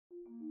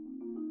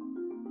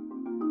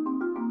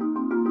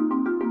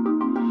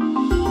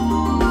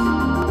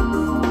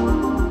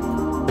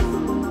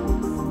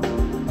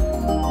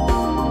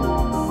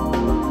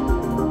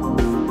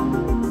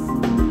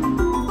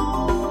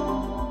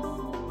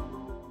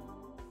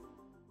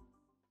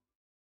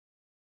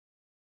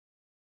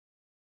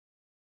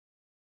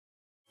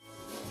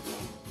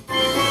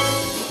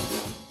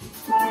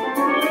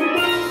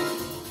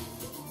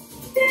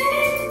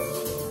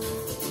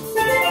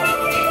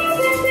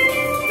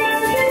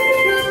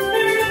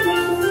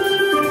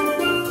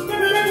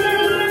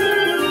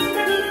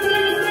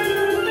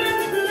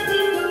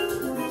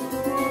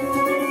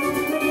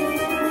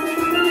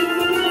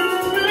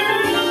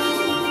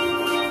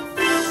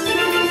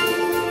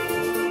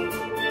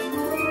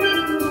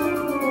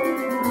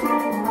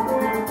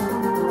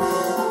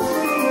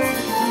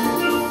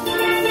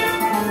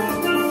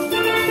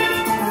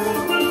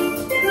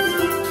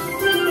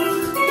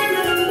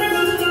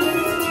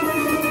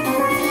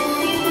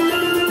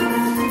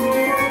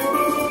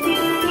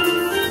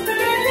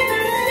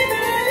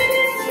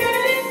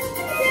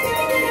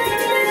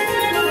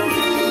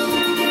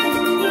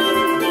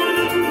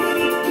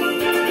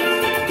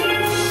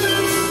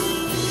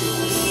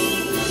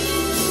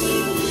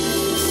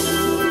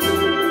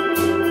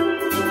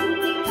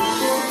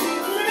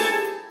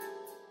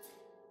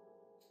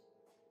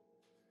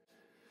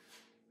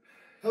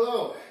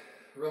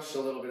rushed a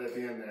little bit at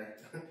the end there.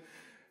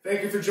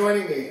 Thank you for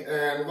joining me,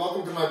 and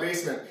welcome to my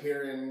basement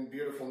here in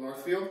beautiful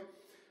Northfield.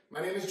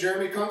 My name is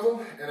Jeremy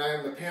Kunkel, and I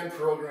am the Pan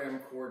Program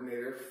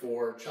Coordinator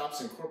for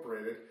Chops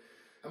Incorporated.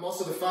 I'm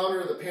also the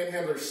founder of the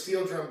Panhandlers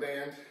Steel Drum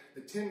Band,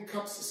 the Tin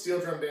Cups Steel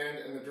Drum Band,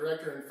 and the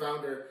director and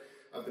founder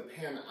of the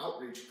Pan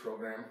Outreach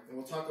Program, and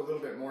we'll talk a little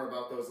bit more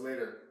about those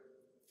later.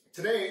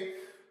 Today,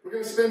 we're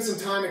going to spend some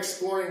time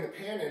exploring the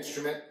pan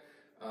instrument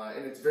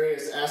in its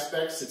various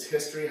aspects, its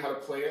history, how to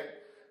play it,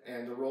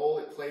 and the role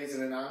it plays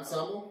in an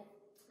ensemble.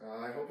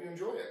 I hope you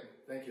enjoy it.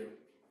 Thank you.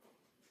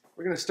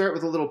 We're going to start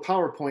with a little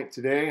PowerPoint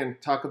today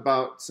and talk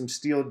about some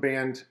steel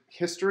band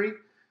history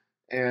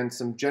and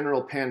some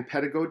general pan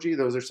pedagogy.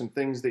 Those are some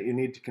things that you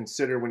need to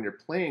consider when you're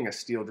playing a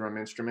steel drum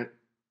instrument,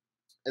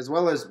 as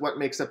well as what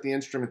makes up the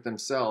instrument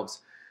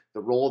themselves,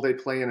 the role they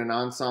play in an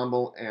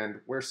ensemble, and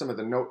where some of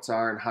the notes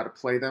are and how to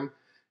play them.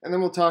 And then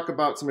we'll talk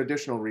about some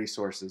additional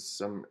resources,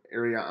 some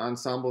area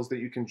ensembles that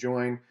you can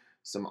join,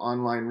 some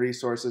online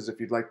resources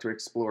if you'd like to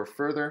explore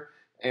further,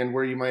 and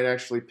where you might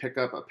actually pick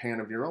up a pan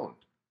of your own.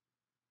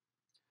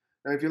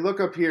 Now if you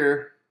look up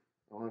here,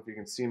 I don't know if you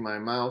can see my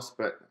mouse,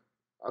 but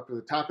up at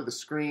the top of the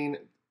screen,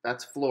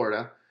 that's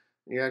Florida.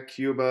 You got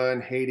Cuba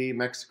and Haiti,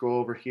 Mexico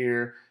over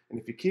here, and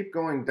if you keep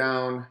going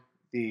down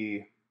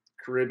the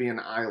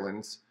Caribbean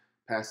islands,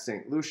 past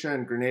St. Lucia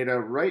and Grenada,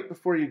 right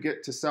before you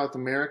get to South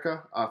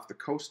America, off the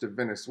coast of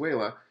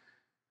Venezuela,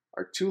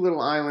 are two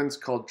little islands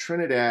called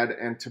Trinidad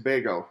and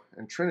Tobago.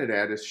 And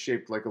Trinidad is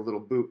shaped like a little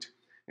boot.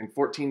 In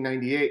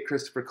 1498,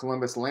 Christopher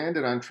Columbus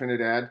landed on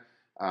Trinidad,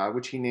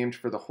 which he named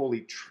for the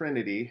Holy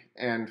Trinity,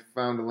 and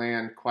found a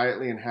land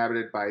quietly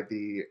inhabited by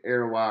the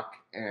Arawak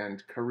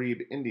and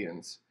Carib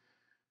Indians.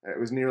 It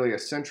was nearly a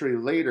century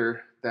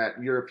later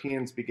that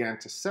Europeans began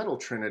to settle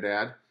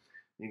Trinidad.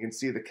 You can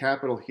see the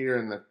capital here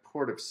in the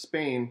port of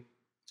Spain.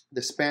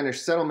 The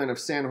Spanish settlement of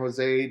San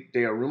Jose de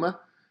Aruma,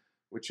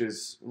 which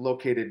is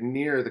located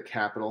near the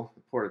capital,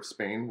 the port of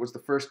Spain, was the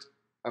first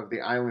of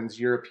the island's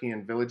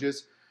European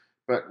villages,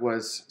 but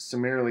was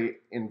summarily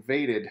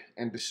invaded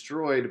and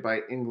destroyed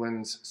by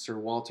England's Sir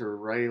Walter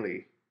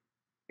Raleigh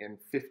in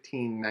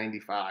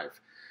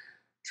 1595.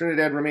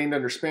 Trinidad remained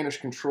under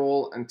Spanish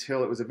control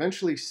until it was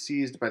eventually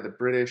seized by the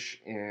British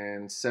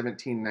in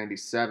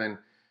 1797.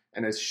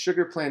 And as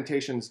sugar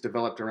plantations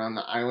developed around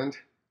the island,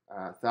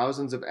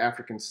 thousands of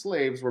African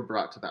slaves were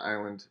brought to the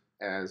island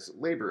as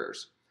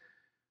laborers.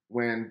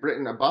 When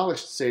Britain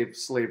abolished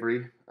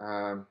slavery,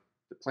 the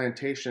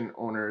plantation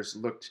owners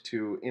looked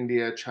to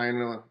India,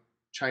 China,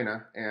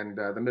 and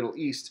the Middle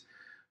East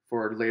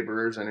for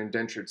laborers and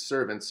indentured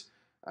servants,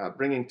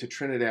 bringing to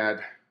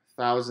Trinidad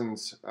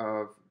thousands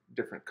of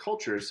different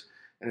cultures.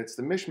 And it's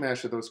the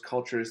mishmash of those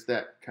cultures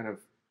that kind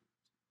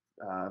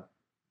of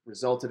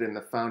resulted in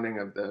the founding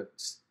of the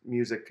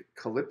music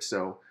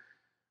calypso.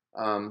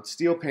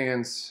 Steel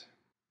pans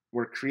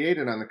were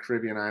created on the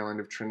Caribbean island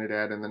of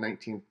Trinidad in the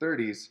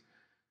 1930s,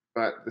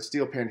 but the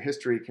steel pan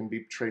history can be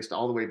traced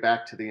all the way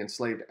back to the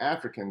enslaved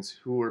Africans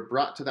who were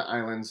brought to the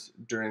islands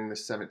during the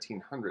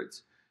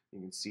 1700s. You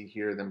can see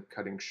here them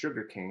cutting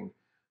sugarcane,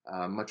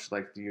 much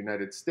like the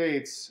United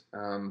States,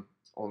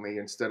 only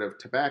instead of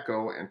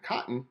tobacco and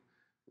cotton,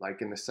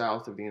 like in the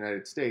south of the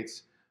United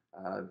States,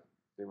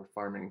 they were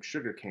farming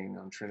sugarcane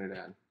on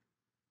Trinidad.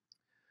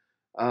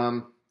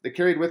 They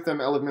carried with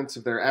them elements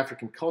of their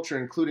African culture,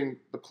 including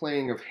the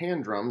playing of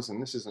hand drums, and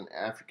this is an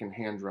African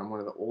hand drum, one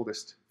of the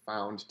oldest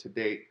found to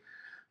date.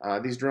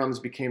 These drums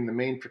became the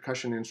main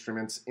percussion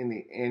instruments in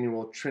the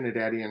annual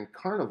Trinidadian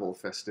Carnival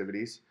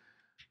festivities.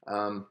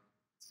 And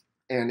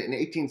in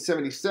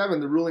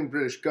 1877, the ruling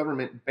British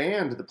government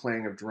banned the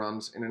playing of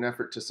drums in an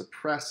effort to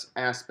suppress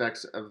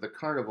aspects of the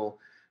carnival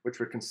which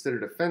were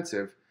considered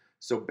offensive.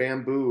 So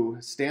bamboo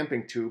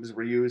stamping tubes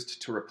were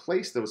used to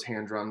replace those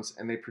hand drums,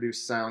 and they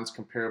produced sounds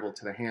comparable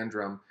to the hand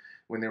drum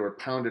when they were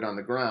pounded on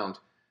the ground.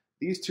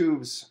 These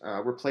tubes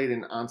were played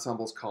in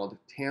ensembles called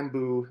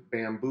tambour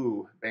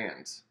bamboo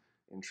bands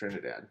in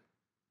Trinidad.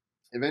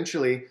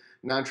 Eventually,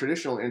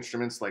 non-traditional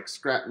instruments like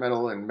scrap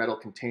metal and metal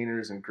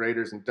containers and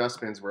graters and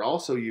dustbins were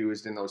also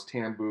used in those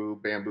tambour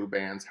bamboo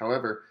bands.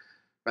 However,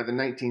 by the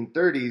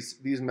 1930s,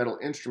 these metal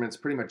instruments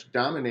pretty much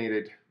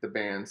dominated the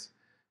bands,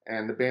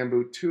 and the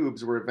bamboo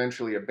tubes were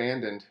eventually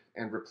abandoned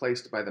and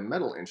replaced by the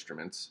metal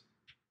instruments.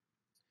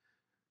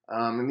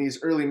 And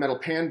these early metal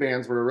pan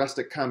bands were a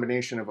rustic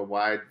combination of a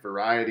wide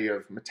variety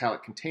of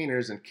metallic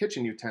containers and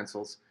kitchen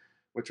utensils,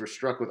 which were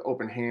struck with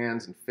open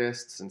hands and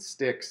fists and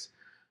sticks.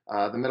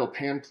 The metal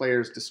pan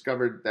players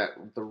discovered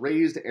that the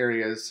raised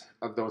areas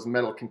of those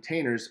metal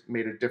containers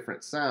made a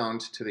different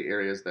sound to the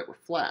areas that were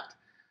flat.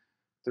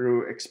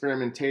 Through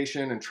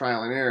experimentation and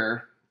trial and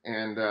error,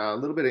 and a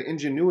little bit of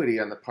ingenuity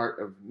on the part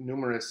of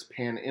numerous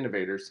pan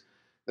innovators,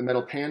 the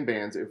metal pan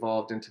bands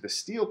evolved into the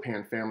steel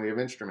pan family of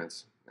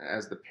instruments.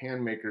 As the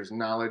pan makers'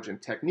 knowledge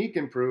and technique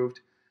improved,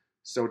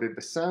 so did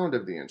the sound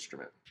of the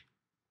instrument.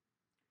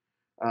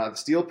 The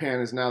steel pan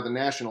is now the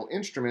national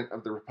instrument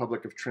of the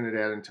Republic of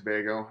Trinidad and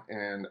Tobago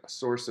and a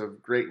source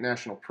of great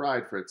national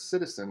pride for its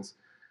citizens.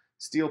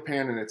 Steel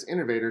pan and its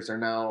innovators are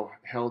now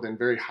held in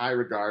very high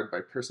regard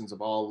by persons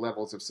of all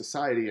levels of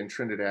society in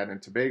Trinidad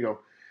and Tobago.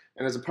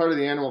 And as a part of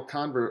the annual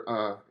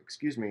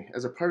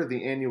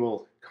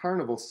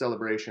carnival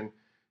celebration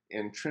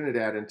in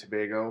Trinidad and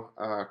Tobago,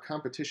 a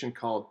competition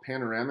called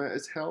Panorama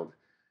is held.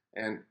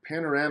 And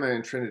Panorama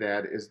in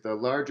Trinidad is the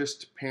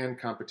largest pan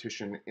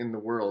competition in the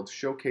world,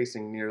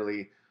 showcasing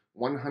nearly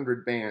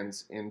 100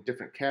 bands in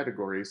different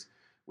categories,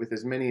 with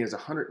as many as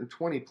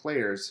 120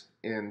 players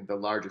in the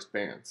largest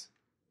bands.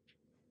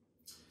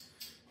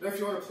 Now, if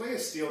you want to play a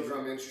steel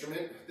drum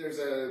instrument, there's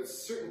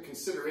certain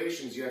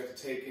considerations you have to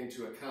take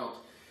into account.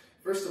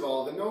 First of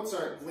all, the notes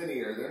aren't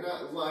linear. They're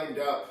not lined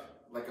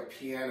up like a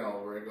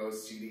piano where it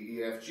goes C, D,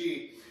 E, F,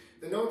 G.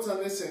 The notes on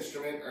this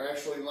instrument are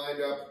actually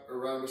lined up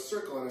around a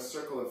circle in a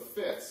circle of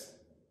fifths.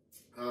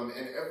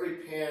 And every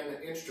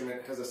pan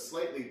instrument has a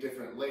slightly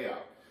different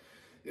layout.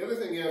 The other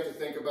thing you have to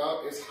think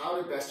about is how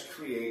to best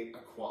create a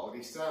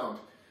quality sound.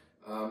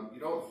 You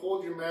don't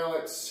hold your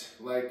mallets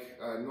like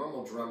a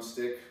normal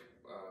drumstick,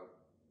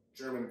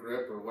 German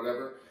grip or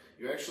whatever.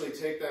 You actually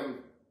take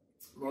them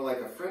more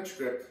like a French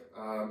grip,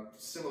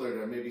 similar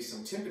to maybe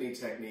some timpani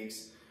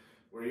techniques,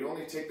 where you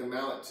only take the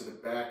mallet to the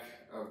back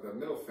of the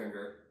middle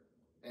finger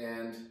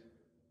and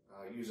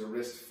use a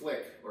wrist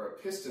flick or a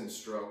piston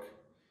stroke,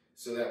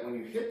 so that when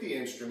you hit the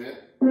instrument,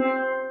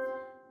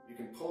 you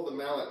can pull the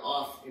mallet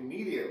off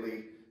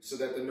immediately so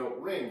that the note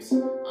rings.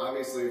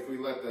 Obviously, if we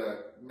let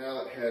the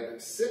mallet head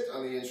sit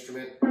on the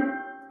instrument,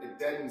 it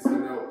deadens the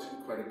note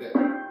quite a bit.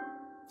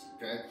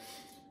 Okay?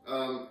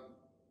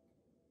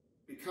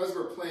 Because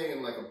we're playing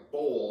in like a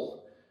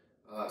bowl,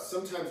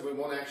 sometimes we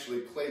won't actually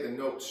play the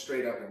note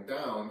straight up and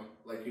down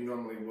like you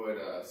normally would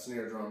a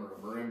snare drum or a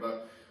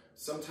marimba.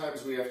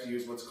 Sometimes we have to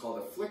use what's called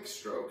a flick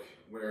stroke,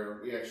 where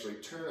we actually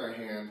turn our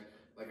hand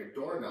like a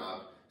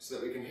doorknob so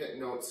that we can hit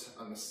notes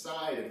on the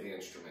side of the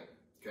instrument.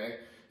 Okay?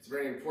 It's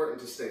very important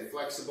to stay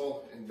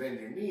flexible and bend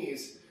your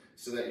knees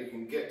so that you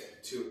can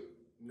get to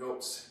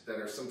notes that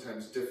are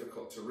sometimes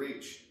difficult to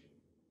reach.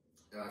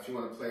 If you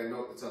want to play a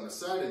note that's on the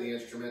side of the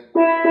instrument,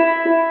 you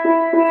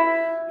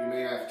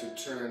may have to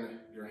turn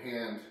your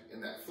hand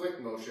in that flick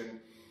motion,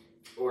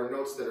 or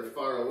notes that are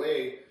far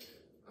away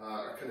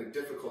are kind of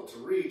difficult to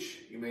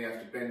reach. You may have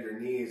to bend your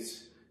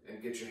knees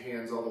and get your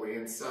hands all the way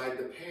inside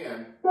the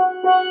pan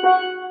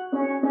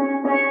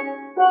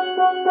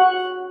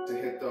to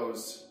hit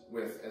those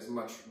with as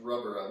much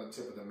rubber on the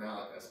tip of the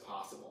mallet as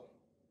possible.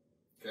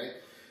 Okay?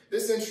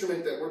 This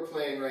instrument that we're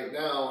playing right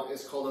now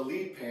is called a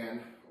lead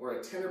pan, or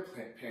a tenor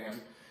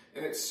pan,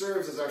 and it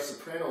serves as our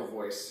soprano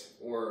voice,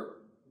 or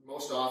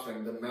most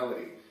often the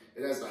melody.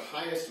 It has the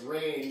highest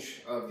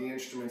range of the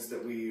instruments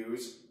that we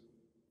use,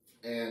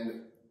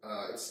 and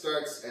it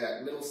starts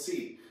at middle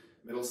C.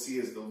 Middle C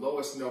is the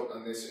lowest note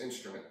on this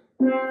instrument.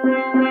 And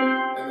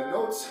the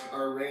notes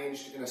are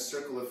arranged in a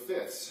circle of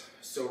fifths.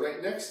 So right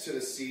next to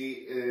the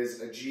C is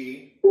a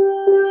G,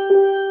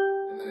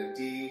 and then a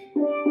D,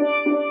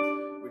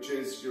 which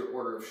is your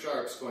order of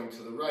sharps going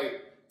to the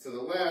right. To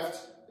the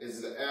left is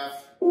the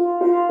F,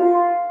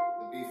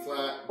 the B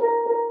flat,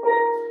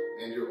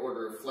 and your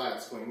order of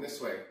flats going this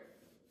way.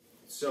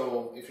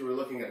 So if you were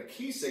looking at a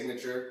key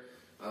signature,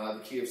 the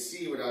key of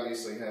C would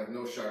obviously have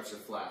no sharps or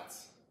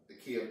flats. The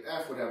key of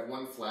F would have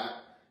one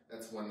flat,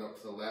 that's one note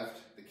to the left.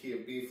 The key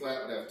of B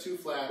flat would have two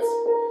flats.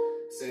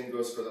 Same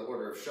goes for the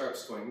order of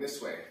sharps going this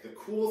way. The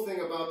cool thing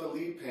about the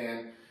lead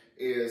pan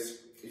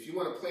is if you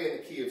want to play in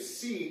the key of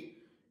C,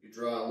 you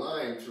draw a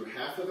line through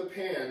half of the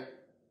pan,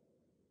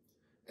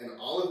 and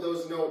all of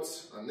those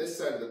notes on this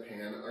side of the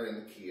pan are in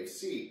the key of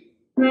C.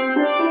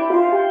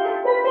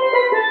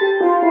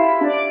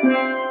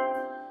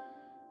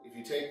 If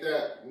you take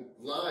that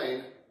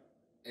line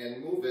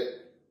and move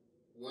it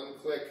one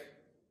click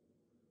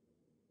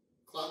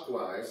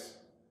clockwise,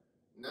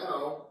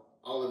 now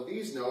all of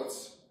these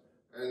notes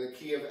are in the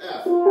key of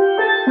F. You'll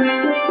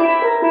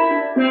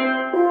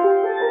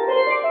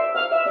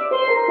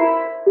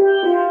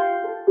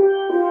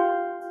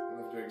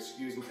have to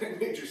excuse my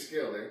major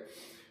scale there.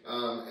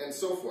 And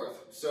so forth.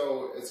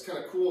 So it's kind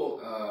of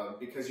cool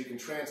because you can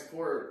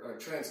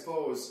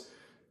transpose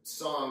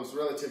songs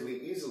relatively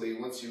easily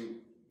once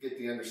you get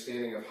the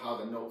understanding of how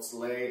the notes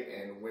lay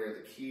and where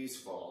the keys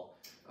fall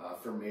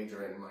for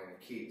major and minor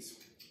keys.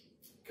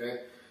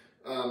 Okay?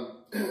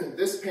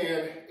 This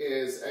pan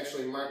is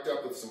actually marked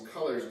up with some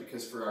colors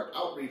because for our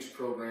outreach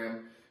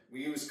program,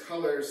 we use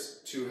colors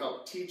to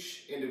help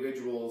teach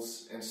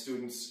individuals and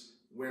students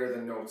where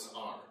the notes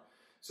are.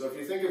 So if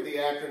you think of the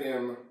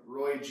acronym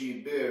Roy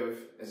G.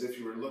 Biv as if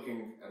you were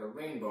looking at a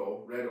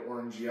rainbow, red,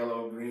 orange,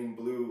 yellow, green,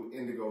 blue,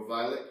 indigo,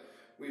 violet,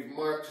 we've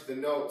marked the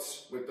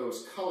notes with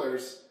those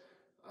colors,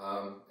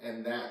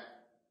 and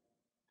that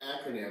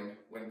acronym,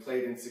 when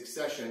played in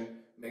succession,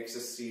 makes a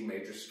C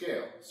major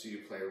scale. So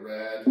you play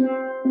red,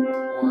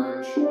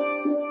 orange,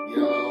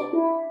 yellow,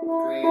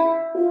 green,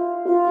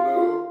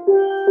 blue,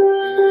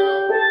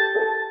 indigo,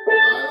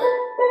 violet,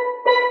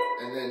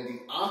 and then the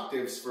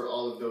octaves for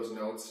all of those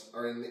notes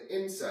are in the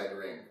inside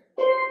ring.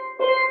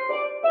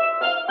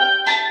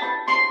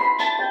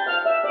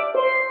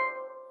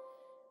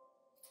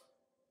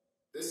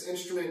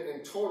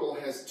 total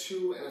has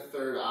 2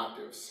 1/3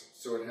 octaves.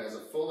 So it has a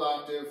full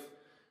octave,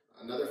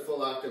 another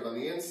full octave on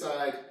the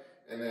inside,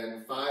 and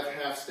then 5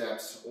 half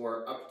steps,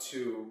 or up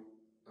to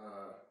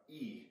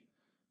E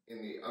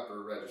in the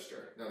upper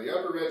register. Now the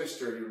upper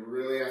register, you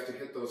really have to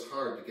hit those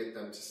hard to get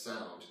them to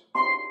sound.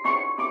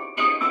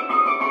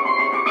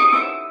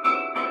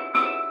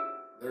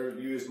 They're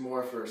used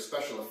more for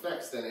special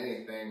effects than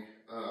anything,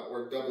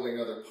 or doubling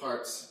other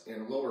parts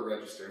in lower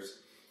registers,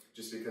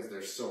 just because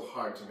they're so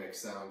hard to make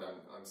sound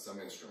on some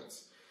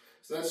instruments.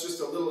 So that's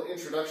just a little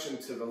introduction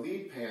to the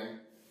lead pan.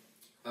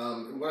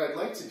 And what I'd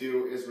like to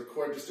do is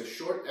record just a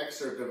short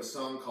excerpt of a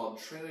song called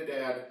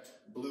Trinidad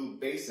Blue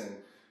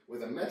Basin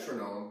with a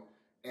metronome,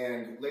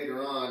 and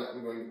later on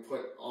I'm going to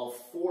put all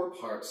 4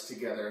 parts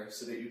together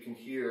so that you can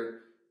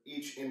hear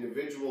each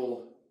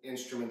individual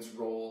instrument's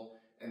role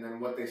and then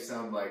what they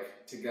sound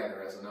like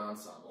together as an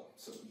ensemble.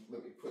 So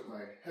let me put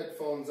my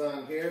headphones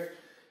on here.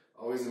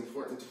 Always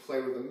important to play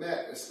with a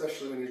Met,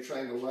 especially when you're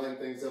trying to line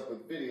things up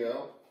with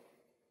video.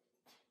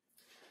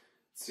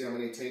 Let's see how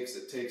many takes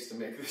it takes to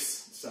make this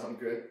sound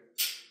good.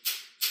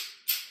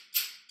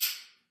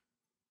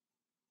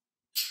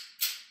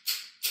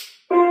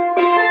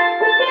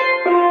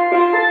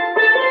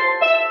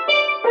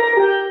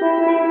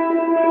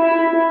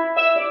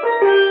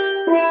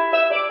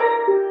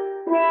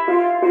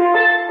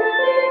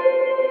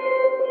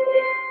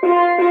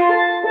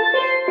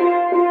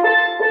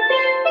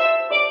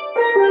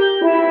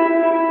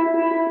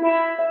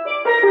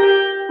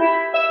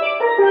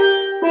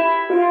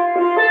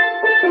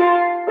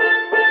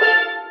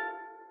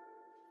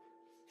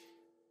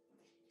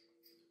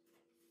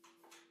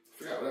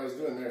 Forgot what I was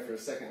doing there for a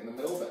second in the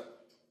middle,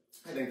 but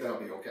I think that'll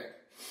be okay.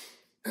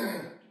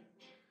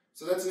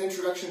 So that's an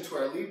introduction to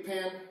our lead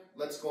pan.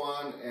 Let's go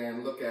on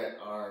and look at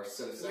our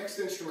set of seconds. The next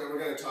instrument we're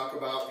going to talk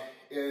about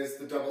is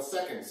the double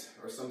seconds,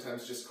 or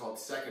sometimes just called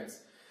seconds.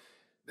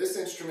 This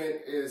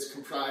instrument is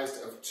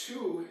comprised of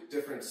 2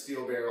 different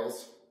steel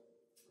barrels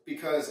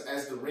because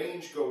as the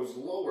range goes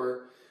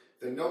lower,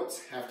 the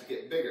notes have to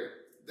get bigger.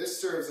 This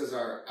serves as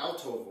our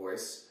alto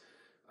voice,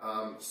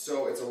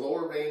 so it's a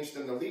lower range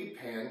than the lead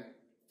pan.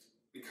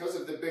 Because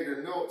of the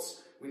bigger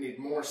notes, we need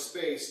more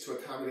space to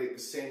accommodate the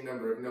same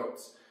number of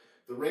notes.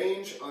 The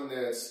range on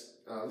this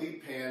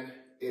lead pan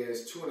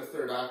is 2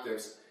 1/3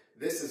 octaves.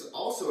 This is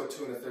also a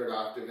 2 1/3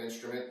 octave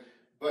instrument,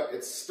 but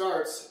it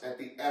starts at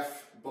the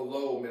F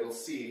below middle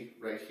C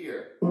right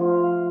here.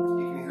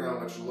 You can hear how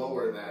much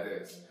lower that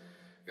is.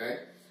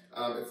 Okay?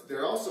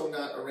 They're also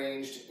not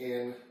arranged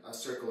in a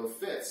circle of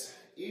fifths.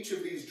 Each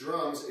of these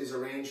drums is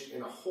arranged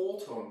in a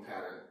whole tone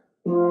pattern.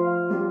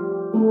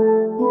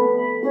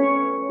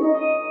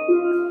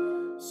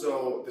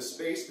 So the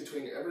space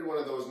between every one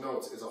of those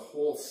notes is a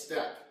whole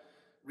step.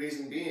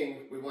 Reason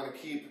being, we want to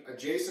keep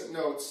adjacent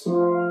notes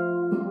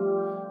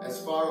as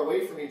far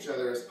away from each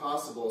other as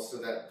possible so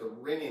that the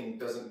ringing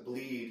doesn't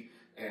bleed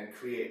and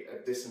create a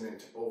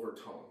dissonant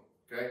overtone.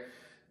 Okay?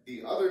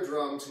 The other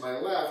drum to my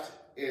left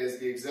is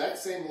the exact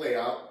same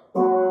layout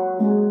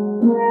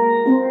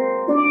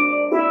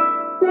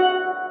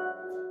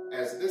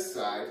as this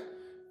side,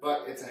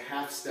 but it's a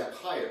half step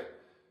higher.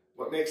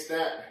 What makes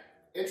that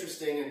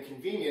interesting and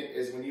convenient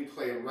is when you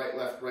play right,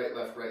 left, right,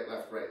 left, right,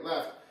 left, right,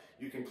 left,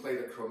 you can play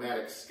the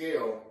chromatic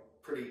scale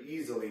pretty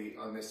easily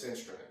on this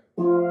instrument.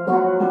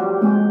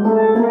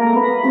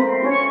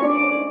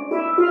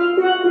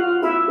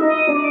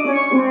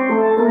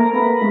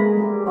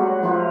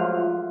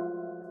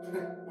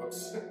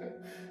 Whoops.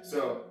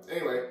 So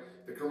anyway,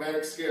 the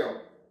chromatic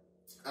scale.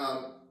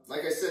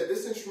 Like I said,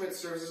 this instrument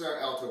serves as our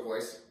alto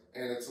voice,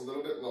 and it's a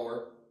little bit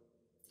lower.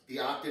 The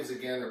octaves,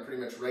 again, are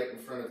pretty much right in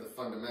front of the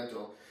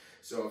fundamental.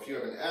 So if you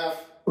have an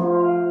F,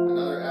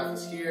 another F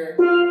is here,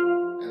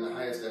 and the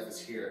highest F is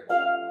here.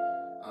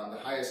 The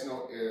highest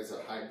note is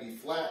a high B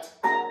flat,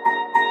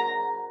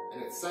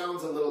 and it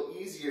sounds a little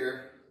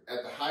easier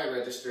at the high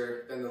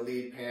register than the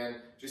lead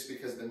pan, just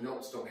because the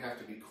notes don't have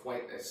to be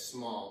quite as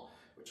small,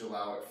 which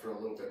allow it for a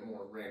little bit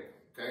more ring.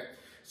 Okay?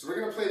 So we're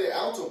going to play the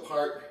alto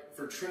part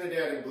for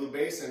Trinidad and Blue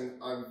Basin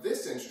on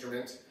this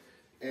instrument,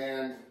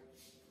 and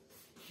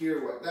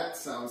hear what that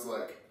sounds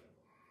like.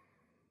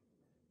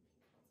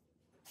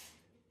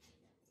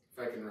 If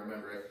I can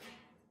remember it.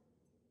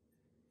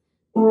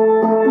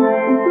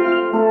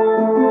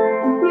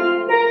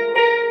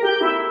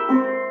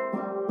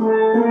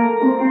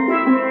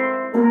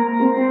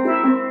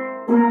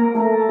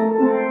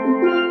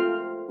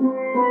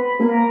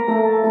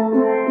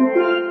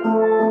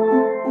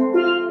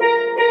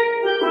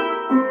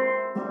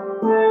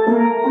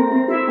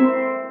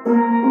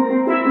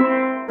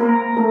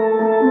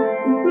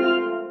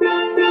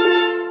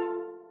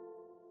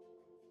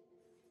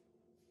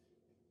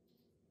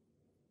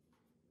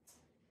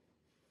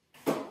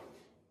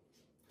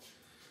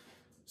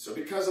 So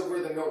because of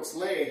where the notes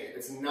lay,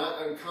 it's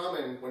not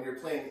uncommon when you're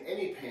playing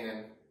any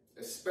pan,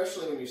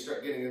 especially when you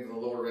start getting into the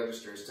lower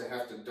registers, to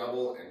have to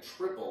double and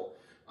triple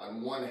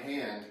on one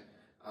hand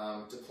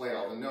to play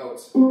all the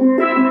notes. Doesn't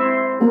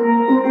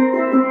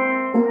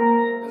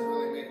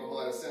really make a whole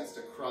lot of sense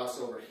to cross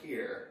over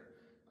here.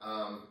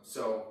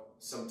 So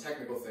some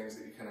technical things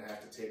that you kind of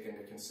have to take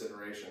into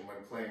consideration when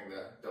playing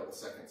the double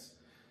seconds.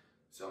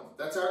 So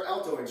that's our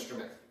alto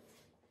instrument.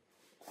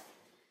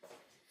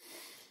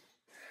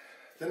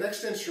 The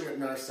next instrument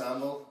in our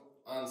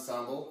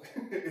ensemble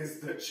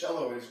is the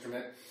cello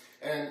instrument.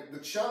 And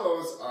the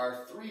cellos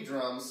are 3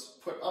 drums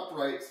put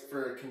upright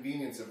for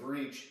convenience of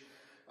reach.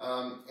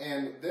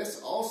 And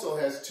this also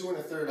has 2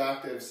 1/3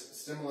 octaves,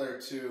 similar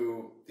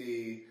to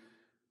the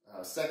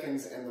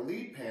seconds and the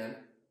lead pan.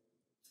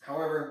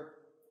 However,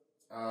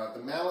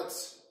 the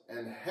mallets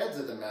and heads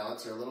of the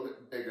mallets are a little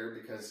bit bigger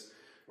because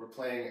we're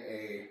playing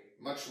a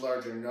much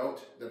larger note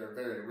that are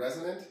very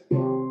resonant.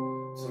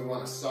 So we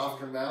want a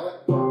softer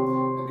mallet.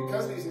 And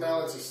because these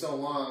mallets are so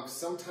long,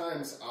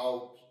 sometimes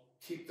I'll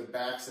keep the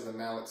backs of the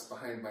mallets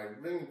behind my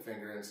ring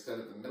finger instead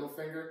of the middle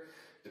finger,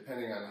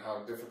 depending on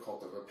how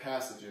difficult of a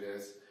passage it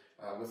is.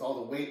 With all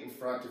the weight in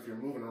front, if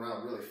you're moving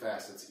around really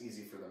fast, it's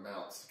easy for the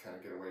mallets to kind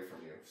of get away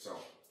from you. So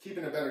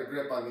keeping a better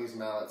grip on these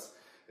mallets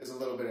is a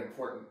little bit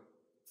important.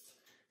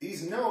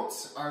 These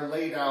notes are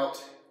laid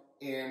out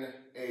in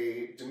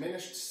a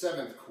diminished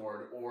 7th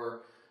chord,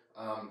 or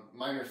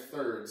minor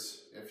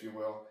thirds, if you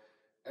will.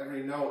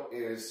 Every note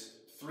is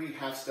 3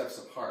 half steps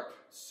apart.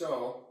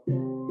 So you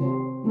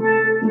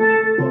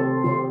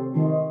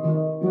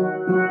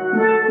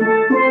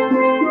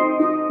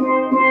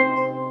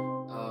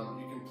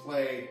can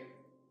play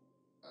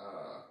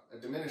a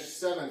diminished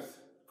 7th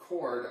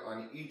chord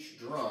on each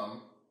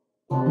drum,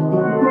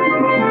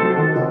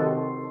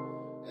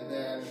 and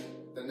then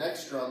the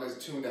next drum is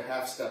tuned a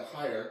half step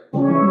higher,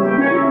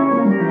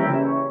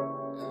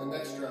 and the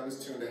next drum is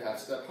tuned a half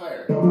step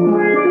higher.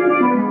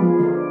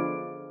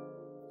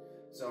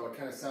 So it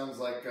kind of sounds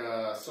like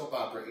soap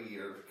opera-y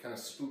or kind of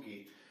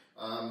spooky,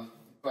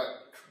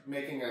 but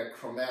making a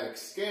chromatic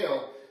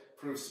scale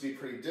proves to be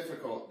pretty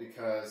difficult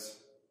because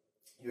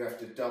you have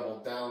to double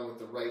down with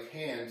the right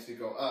hand to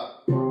go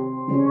up,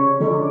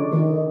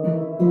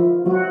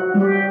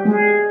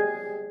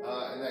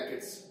 and that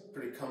gets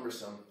pretty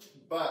cumbersome.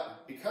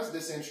 But because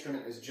this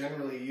instrument is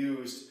generally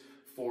used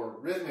for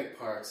rhythmic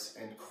parts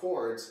and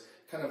chords,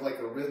 kind of like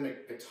a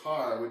rhythmic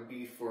guitar would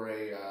be for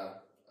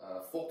a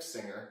folk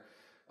singer,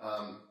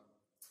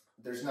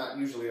 there's not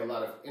usually a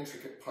lot of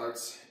intricate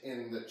parts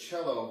in the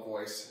cello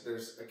voice.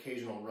 There's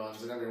occasional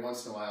runs, and every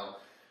once in a while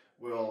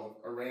we'll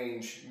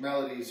arrange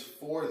melodies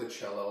for the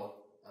cello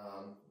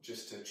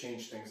just to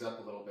change things up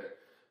a little bit.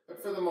 But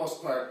for the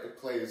most part, it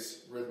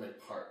plays rhythmic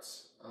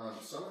parts.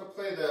 So I'm going to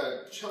play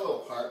the cello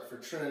part for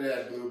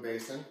Trinidad Blue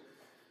Basin.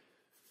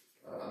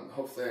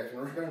 Hopefully I can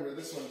remember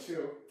this one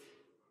too.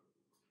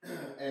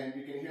 And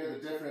you can hear the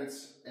difference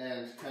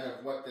and kind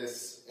of what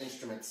this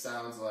instrument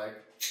sounds like.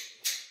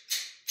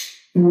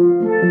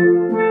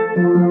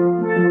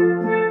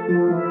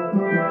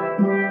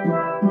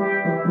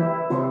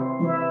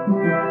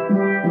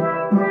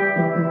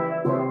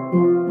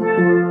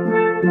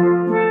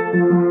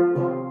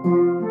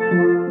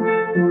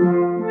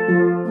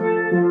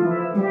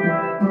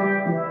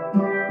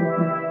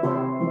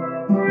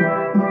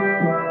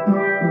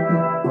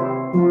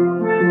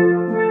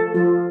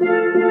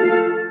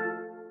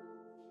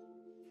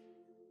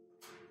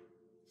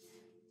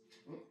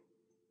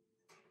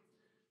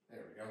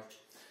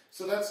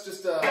 So that's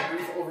just a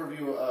brief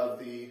overview of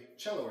the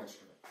cello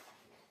instrument.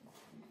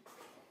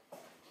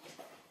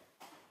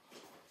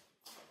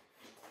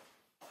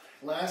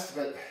 Last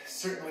but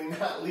certainly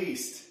not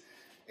least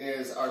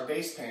is our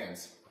bass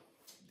pans.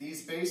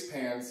 These bass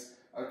pans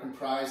are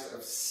comprised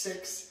of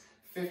 6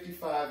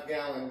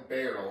 55-gallon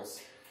barrels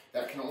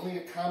that can only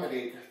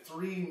accommodate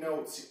 3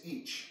 notes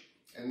each.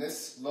 And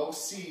this low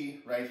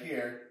C right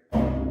here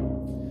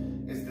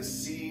is the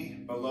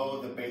C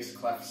below the bass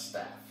clef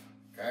staff.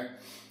 Okay?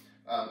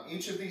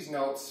 Each of these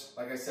notes,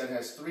 like I said,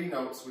 has 3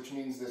 notes, which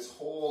means this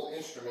whole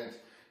instrument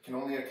can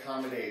only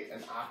accommodate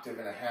an octave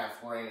and a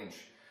half range.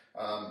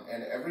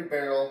 And every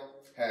barrel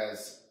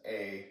has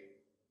a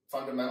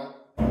fundamental,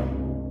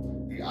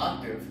 the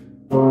octave,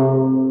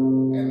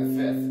 and the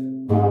 5th.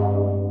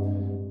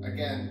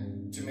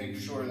 Again, to make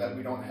sure that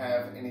we don't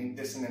have any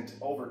dissonant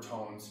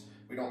overtones,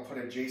 we don't put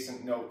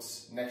adjacent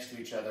notes next to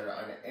each other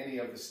on any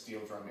of the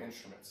steel drum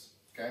instruments.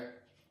 Okay?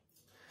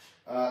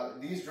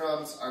 These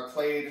drums are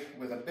played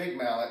with a big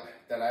mallet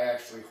that I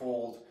actually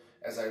hold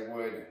as I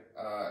would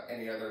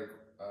any other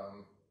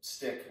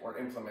stick or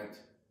implement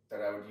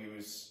that I would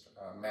use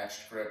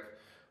matched grip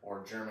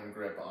or German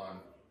grip on.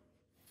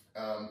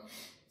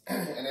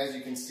 And as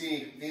you can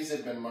see, these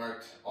have been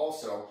marked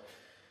also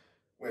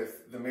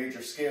with the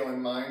major scale in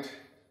mind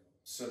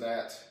so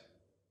that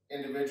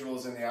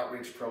individuals in the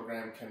outreach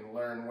program can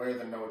learn where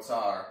the notes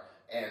are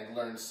and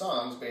learn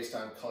songs based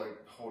on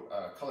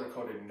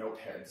color-coded note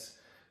heads.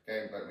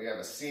 Okay, but we have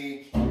a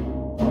C, D,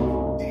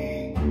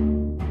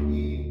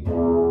 E, F,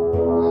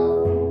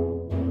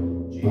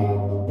 G, A,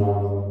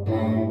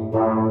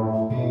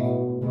 B,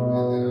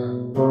 and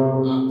then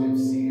our octave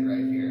C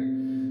right here.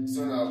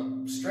 So in a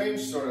strange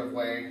sort of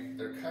way,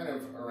 they're kind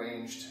of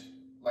arranged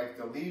like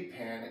the lead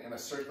pan in a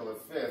circle of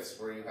fifths,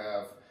 where you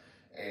have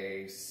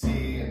a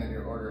C and then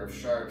your order of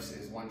sharps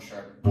is 1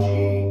 sharp G,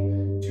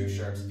 2 2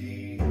 sharps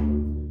D,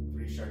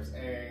 3 sharps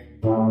A.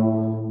 If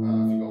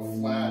you go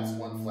flats,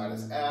 1 flat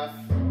is F,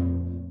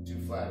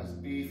 2 flat is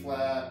B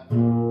flat.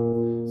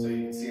 So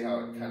you can see how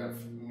it kind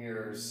of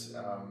mirrors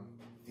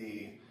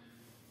the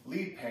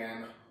lead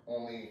pan,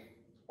 only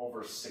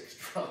over 6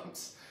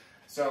 drums.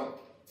 So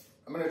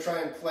I'm going to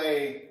try and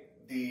play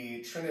the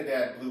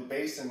Trinidad Blue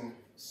Basin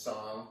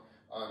song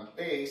on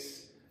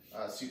bass,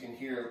 so you can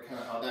hear kind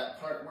of how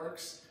that part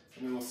works,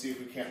 and then we'll see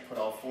if we can't put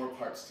all 4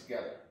 parts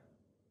together.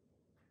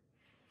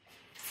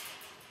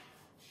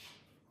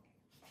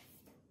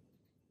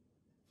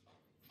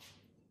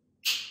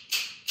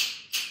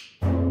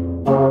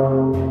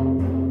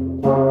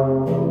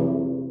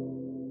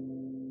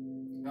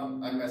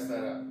 Oh, I messed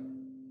that up.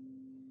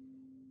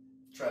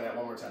 Try that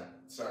one more time.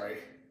 Sorry.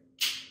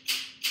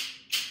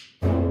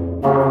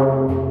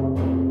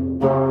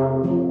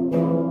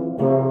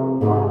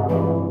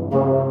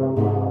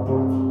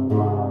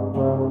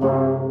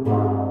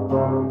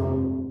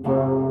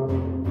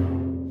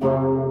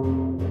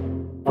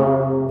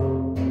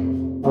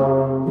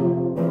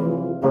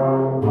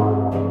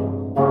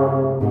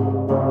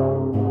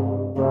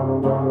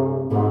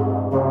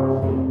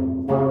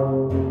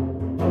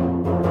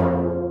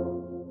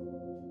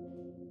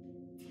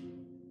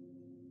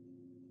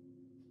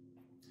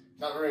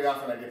 Not very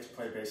often I get to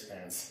play bass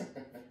pans.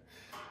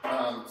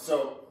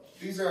 So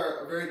these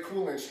are a very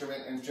cool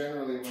instrument, and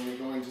generally when you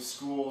go into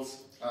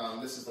schools,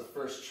 this is the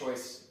first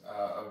choice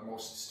of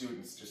most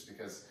students, just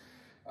because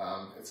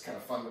it's kind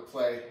of fun to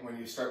play. When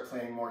you start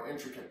playing more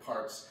intricate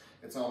parts,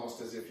 it's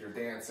almost as if you're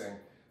dancing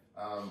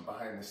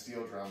behind the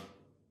steel drum.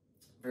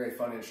 Very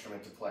fun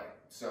instrument to play.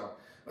 So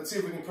let's see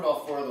if we can put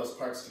all 4 of those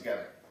parts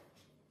together.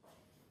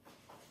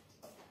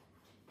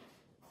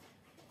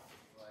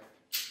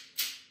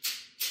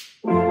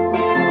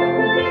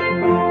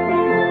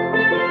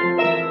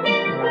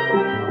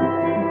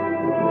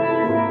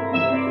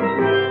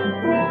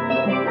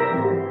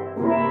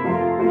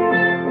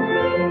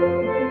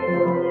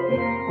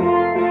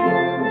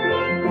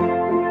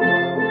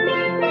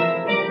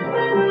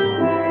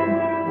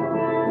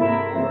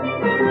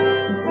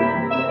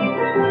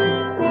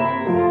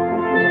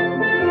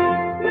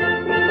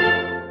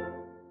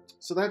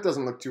 So that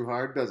doesn't look too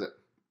hard, does it?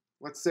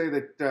 Let's say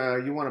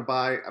that you want to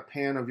buy a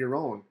pan of your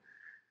own.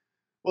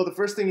 Well, the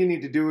first thing you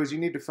need to do is you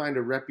need to find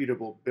a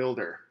reputable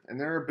builder. And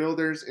there are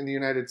builders in the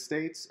United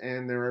States,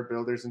 and there are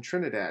builders in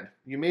Trinidad.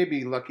 You may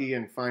be lucky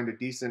and find a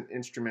decent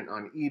instrument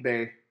on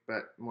eBay,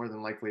 but more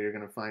than likely you're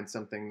going to find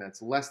something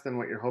that's less than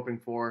what you're hoping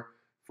for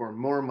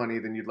more money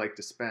than you'd like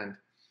to spend.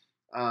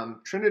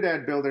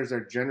 Trinidad builders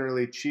are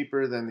generally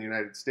cheaper than the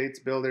United States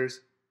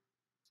builders,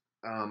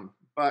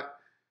 but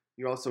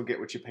you also get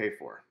what you pay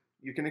for.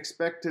 You can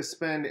expect to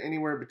spend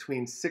anywhere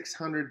between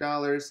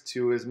 $600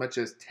 to as much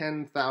as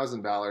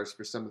 $10,000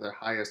 for some of the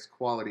highest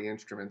quality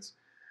instruments.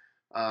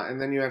 And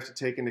then you have to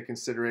take into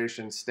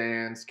consideration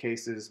stands,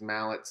 cases,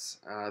 mallets,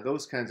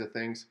 those kinds of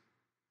things.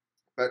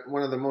 But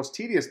one of the most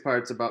tedious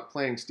parts about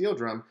playing steel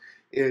drum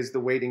is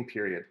the waiting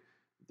period.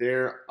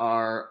 There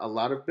are a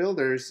lot of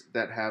builders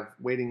that have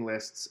waiting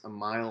lists a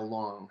mile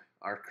long.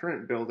 Our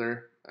current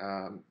builder,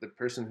 the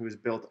person who's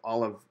built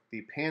all of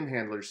the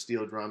Panhandler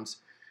steel drums,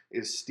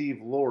 is Steve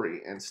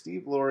Laurie, and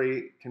Steve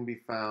Laurie can be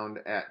found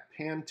at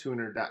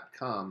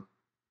pantuner.com.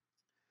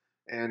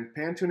 And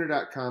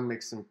pantuner.com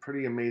makes some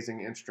pretty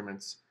amazing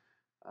instruments,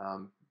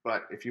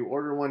 but if you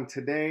order one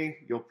today,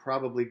 you'll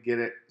probably get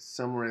it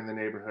somewhere in the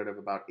neighborhood of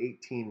about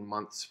 18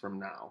 months from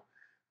now.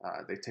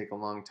 They take a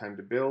long time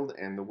to build,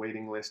 and the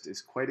waiting list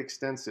is quite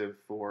extensive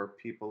for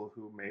people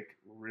who make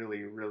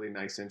really, really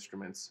nice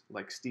instruments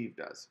like Steve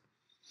does.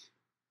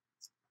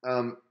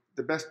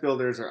 The best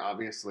builders are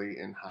obviously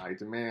in high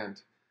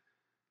demand.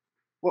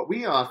 What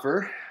we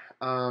offer,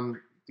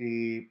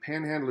 the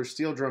Panhandler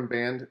Steel Drum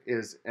Band,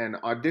 is an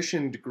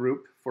auditioned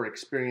group for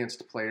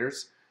experienced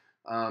players,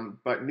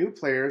 but new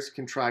players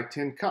can try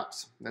tin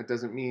cups. That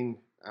doesn't mean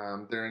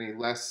they're any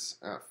less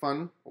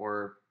fun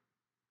or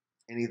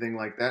anything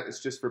like that.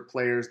 It's just for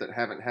players that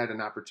haven't had an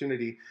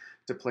opportunity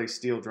to play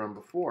steel drum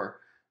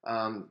before.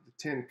 The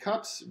tin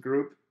cups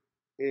group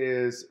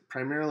is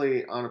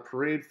primarily on a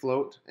parade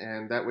float,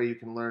 and that way you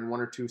can learn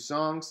 1 or 2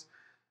 songs,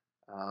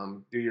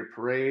 do your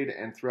parade,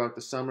 and throughout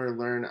the summer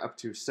learn up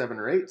to 7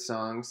 or 8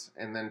 songs,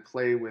 and then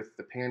play with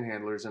the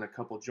Panhandlers in a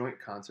couple joint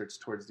concerts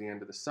towards the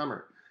end of the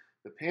summer.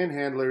 The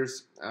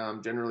Panhandlers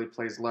generally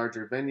plays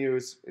larger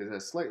venues, is a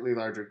slightly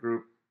larger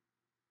group,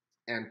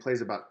 and plays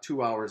about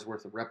 2 hours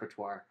worth of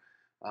repertoire.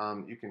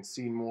 You can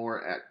see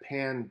more at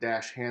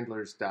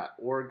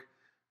pan-handlers.org.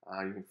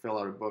 You can fill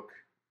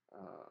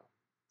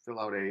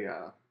out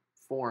a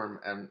form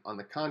on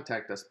the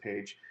Contact Us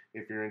page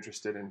if you're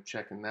interested in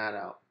checking that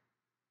out.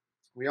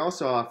 We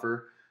also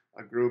offer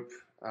a group,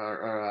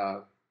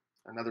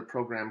 another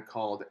program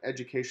called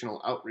Educational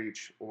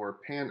Outreach, or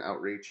PAN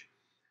Outreach,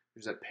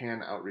 which is at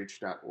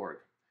panoutreach.org.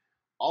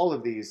 All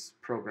of these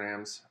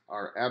programs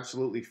are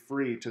absolutely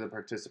free to the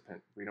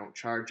participant. We don't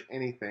charge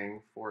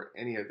anything for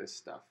any of this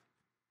stuff.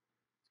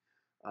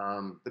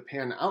 The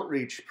PAN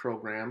Outreach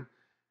program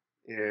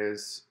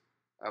is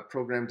a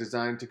program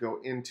designed to go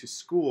into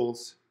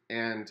schools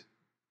and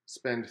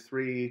spend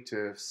 3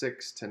 to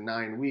 6 to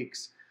 9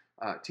 weeks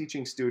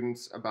teaching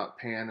students about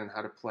pan and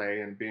how to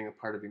play and being a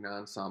part of an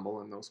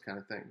ensemble and those kind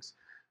of things.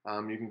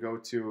 You can go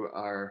to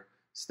our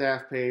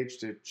staff page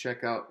to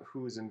check out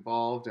who's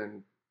involved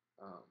and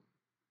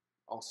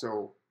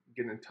also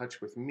get in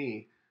touch with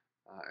me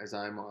as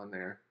I'm on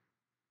there.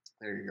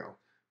 There you go.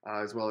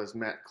 As well as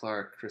Matt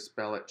Clark, Chris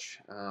Belich.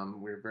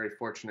 We're very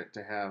fortunate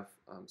to have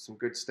some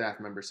good staff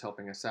members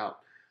helping us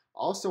out.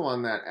 Also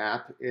on that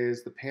app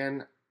is the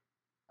Pan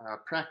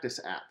Practice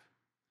app.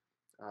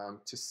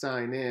 To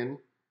sign in,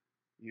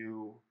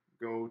 you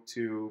go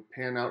to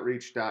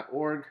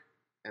panoutreach.org,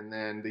 and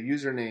then the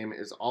username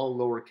is all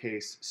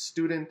lowercase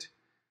student,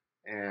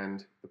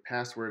 and the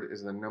password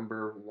is the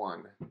number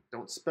 1.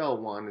 Don't spell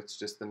 1, it's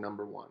just the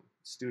number 1.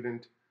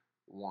 Student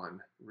 1.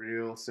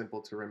 Real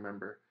simple to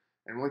remember.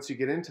 And once you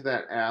get into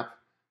that app,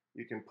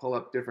 you can pull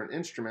up different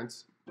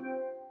instruments.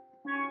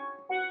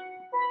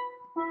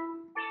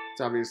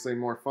 It's obviously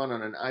more fun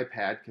on an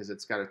iPad because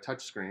it's got a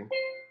touch screen.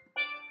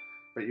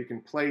 But you can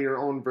play your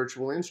own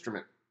virtual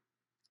instrument.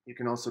 You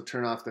can also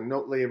turn off the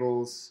note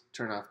labels,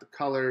 turn off the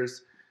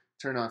colors,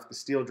 turn off the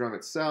steel drum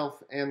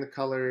itself, and the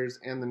colors,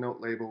 and the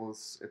note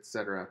labels,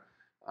 etc.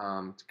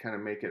 To kind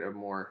of make it a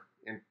more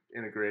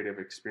integrative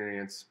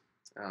experience.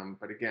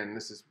 But again,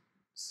 this is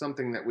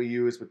something that we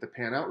use with the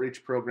Pan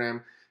Outreach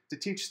program to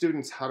teach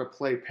students how to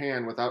play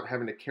pan without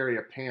having to carry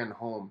a pan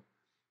home,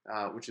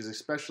 which is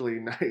especially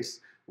nice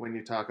when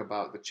you talk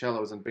about the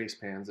cellos and bass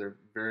pans. They're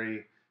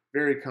very,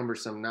 very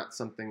cumbersome, not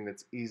something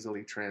that's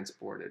easily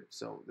transported.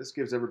 So this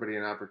gives everybody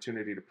an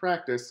opportunity to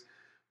practice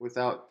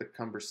without the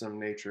cumbersome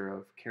nature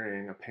of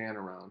carrying a pan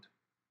around.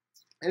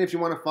 And if you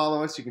want to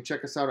follow us, you can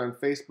check us out on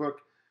Facebook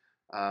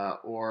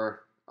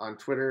or on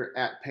Twitter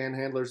at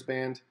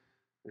PanhandlersBand.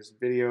 There's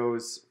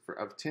videos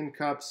of tin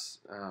cups,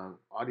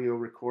 audio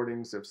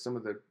recordings of some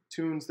of the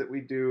tunes that we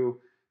do,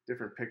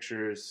 different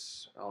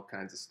pictures, all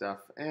kinds of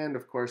stuff, and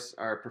of course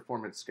our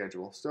performance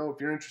schedule. So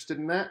if you're interested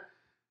in that,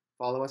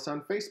 follow us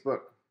on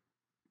Facebook.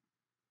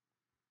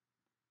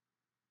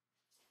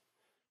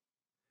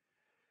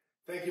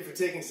 Thank you for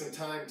taking some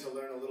time to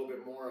learn a little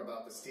bit more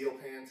about the steel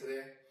pan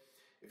today.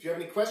 If you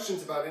have any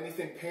questions about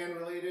anything pan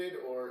related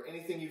or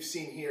anything you've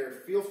seen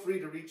here, feel free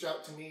to reach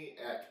out to me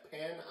at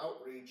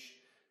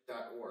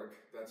panoutreach.org.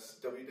 That's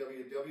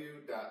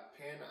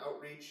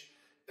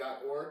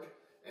www.panoutreach.org,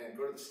 and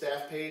go to the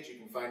staff page. You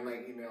can find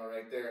my email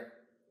right there.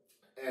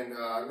 And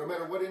no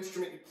matter what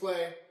instrument you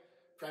play,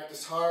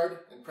 practice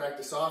hard and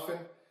practice often.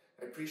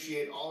 I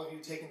appreciate all of you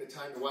taking the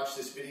time to watch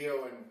this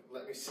video and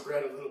let me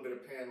spread a little bit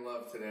of pan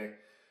love today.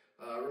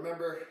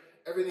 Remember,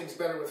 everything's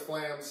better with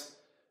flams.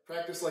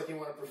 Practice like you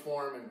want to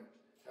perform, and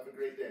have a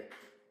great day.